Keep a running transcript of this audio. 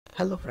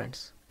Hello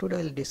friends, today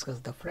we'll discuss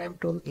the frame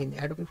tool in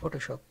Adobe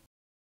Photoshop.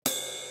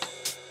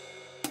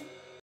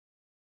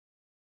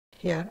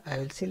 Here I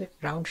will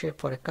select round shape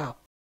for a cup.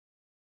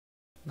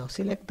 Now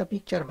select the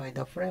picture by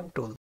the frame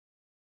tool.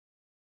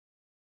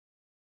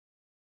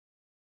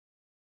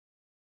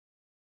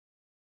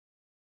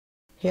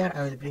 Here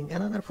I will bring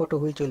another photo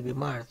which will be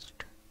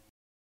merged.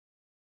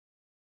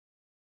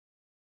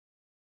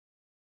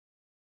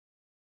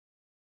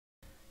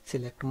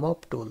 Select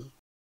Move tool.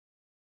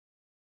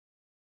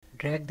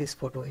 Drag this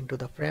photo into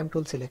the frame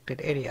tool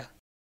selected area.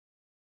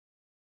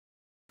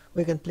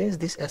 We can place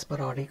this as per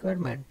our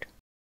requirement.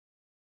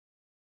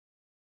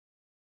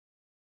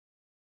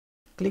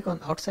 Click on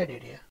outside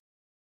area.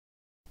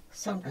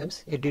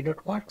 Sometimes it did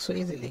not work so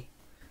easily.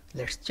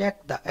 Let's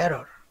check the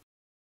error.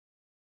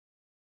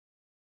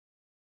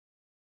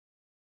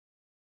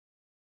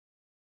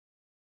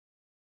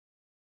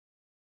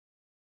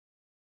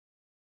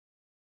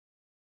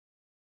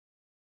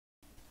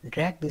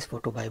 Drag this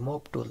photo by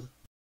Move tool.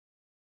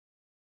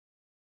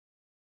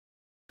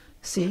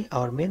 See,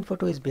 our main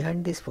photo is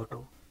behind this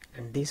photo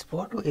and this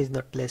photo is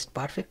not placed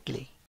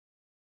perfectly.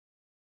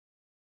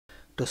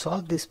 To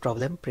solve this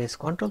problem, press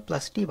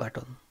Ctrl+T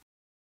button.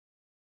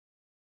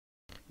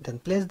 Then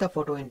place the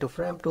photo into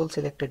frame tool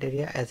selected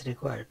area as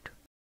required.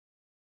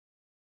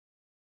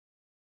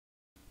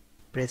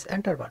 Press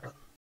Enter button.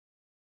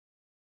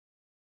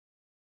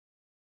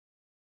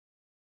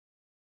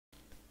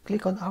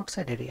 Click on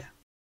outside area.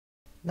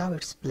 Now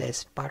it's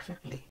placed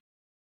perfectly.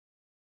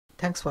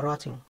 Thanks for watching.